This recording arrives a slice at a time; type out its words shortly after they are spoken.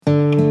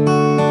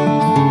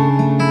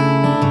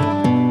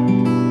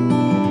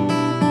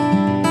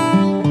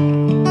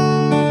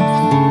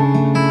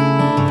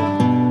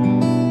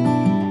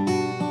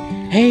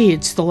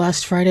It's the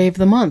last Friday of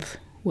the month.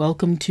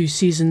 Welcome to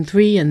Season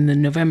 3 and the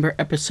November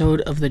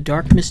episode of the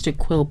Dark Mystic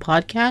Quill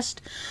podcast.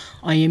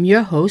 I am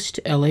your host,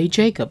 L.A.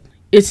 Jacob.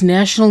 It's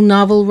National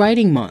Novel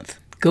Writing Month.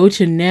 Go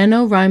to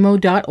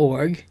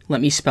NaNoWriMo.org.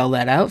 Let me spell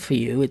that out for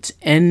you. It's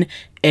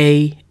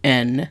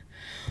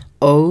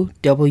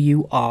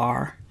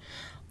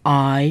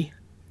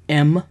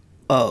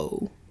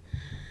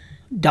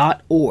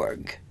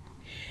NaNoWriMo.org.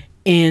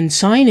 And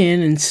sign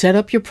in and set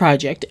up your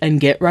project and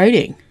get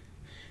writing.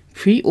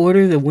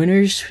 Pre-order the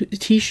winner's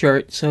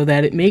t-shirt so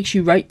that it makes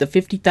you write the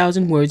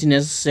 50,000 words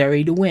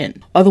necessary to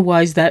win.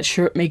 Otherwise, that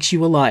shirt makes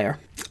you a liar.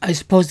 I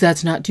suppose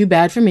that's not too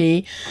bad for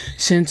me,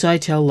 since I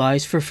tell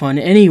lies for fun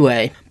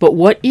anyway. But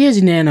what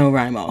is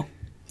NaNoWriMo?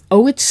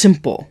 Oh, it's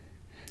simple.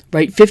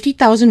 Write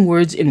 50,000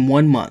 words in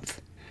 1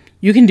 month.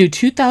 You can do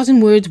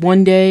 2,000 words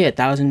one day,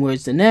 1,000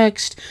 words the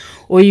next,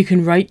 or you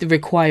can write the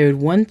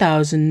required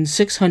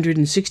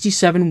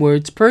 1,667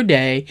 words per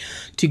day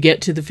to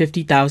get to the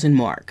 50,000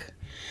 mark.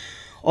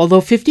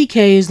 Although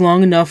 50K is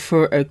long enough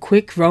for a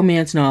quick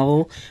romance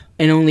novel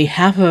and only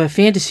half of a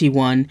fantasy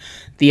one,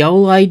 the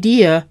whole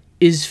idea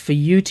is for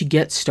you to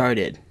get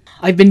started.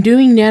 I've been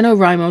doing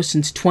NaNoWriMo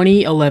since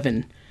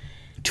 2011.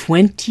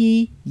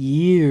 20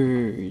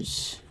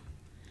 years.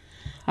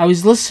 I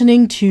was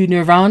listening to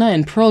Nirvana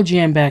and Pearl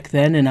Jam back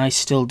then, and I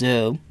still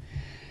do.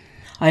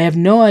 I have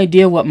no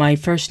idea what my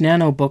first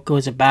Nano book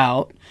was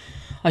about.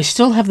 I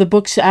still have the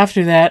books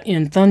after that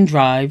in thumb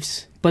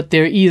drives, but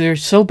they're either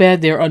so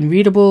bad they're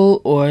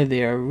unreadable or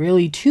they're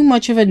really too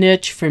much of a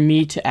niche for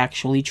me to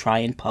actually try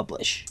and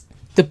publish.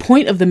 The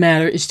point of the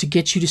matter is to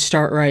get you to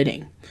start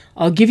writing.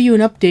 I'll give you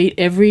an update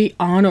every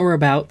on or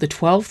about the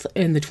 12th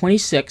and the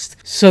 26th,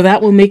 so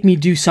that will make me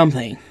do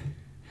something.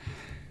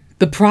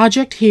 The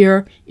project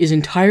here is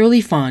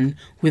entirely fun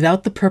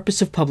without the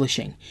purpose of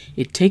publishing.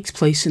 It takes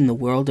place in the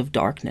world of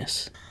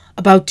darkness.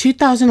 About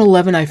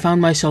 2011, I found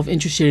myself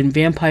interested in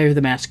Vampire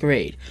the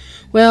Masquerade.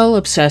 Well,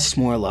 obsessed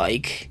more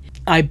like.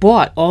 I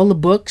bought all the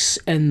books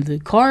and the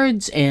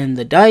cards and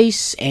the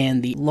dice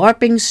and the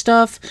LARPing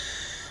stuff,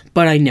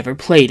 but I never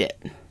played it.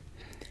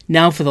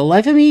 Now, for the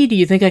life of me, do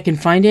you think I can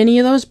find any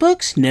of those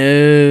books?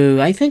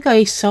 No, I think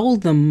I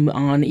sold them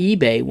on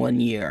eBay one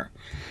year.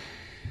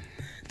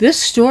 This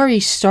story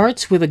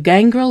starts with a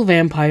gangrel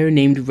vampire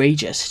named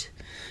Raegist,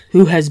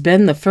 who has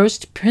been the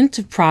first Prince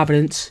of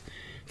Providence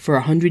for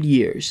 100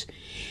 years.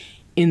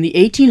 In the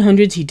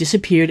 1800s, he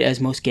disappeared, as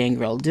most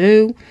gangrel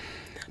do,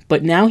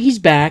 but now he's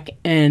back,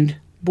 and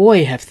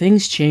boy, have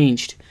things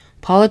changed.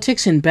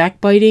 Politics and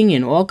backbiting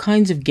and all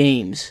kinds of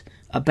games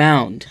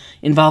abound,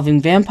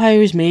 involving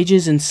vampires,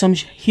 mages, and some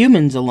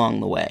humans along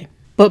the way.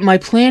 But my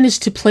plan is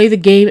to play the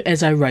game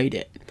as I write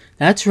it.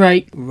 That's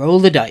right, roll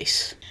the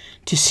dice.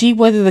 To see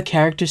whether the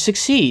character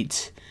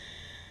succeeds.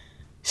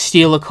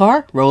 Steal a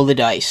car? Roll the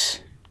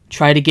dice.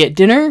 Try to get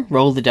dinner?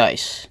 Roll the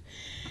dice.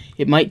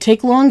 It might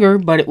take longer,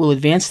 but it will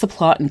advance the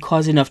plot and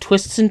cause enough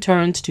twists and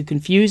turns to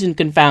confuse and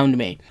confound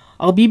me.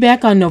 I'll be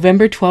back on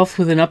November 12th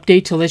with an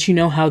update to let you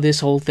know how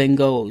this whole thing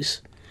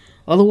goes.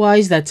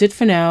 Otherwise, that's it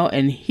for now,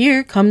 and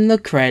here come the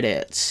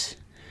credits.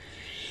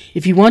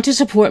 If you want to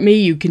support me,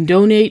 you can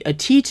donate a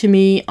tea to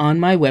me on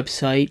my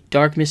website,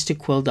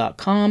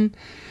 darkmysticquill.com.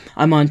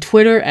 I'm on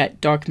Twitter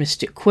at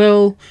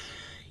darkmysticquill.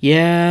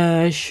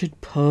 Yeah, I should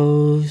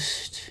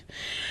post.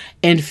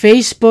 And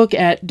Facebook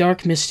at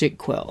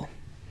darkmysticquill.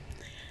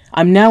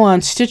 I'm now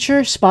on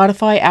Stitcher,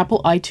 Spotify,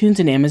 Apple iTunes,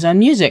 and Amazon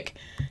Music.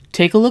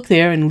 Take a look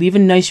there and leave a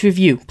nice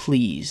review,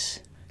 please.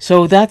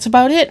 So that's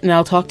about it, and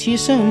I'll talk to you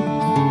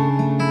soon.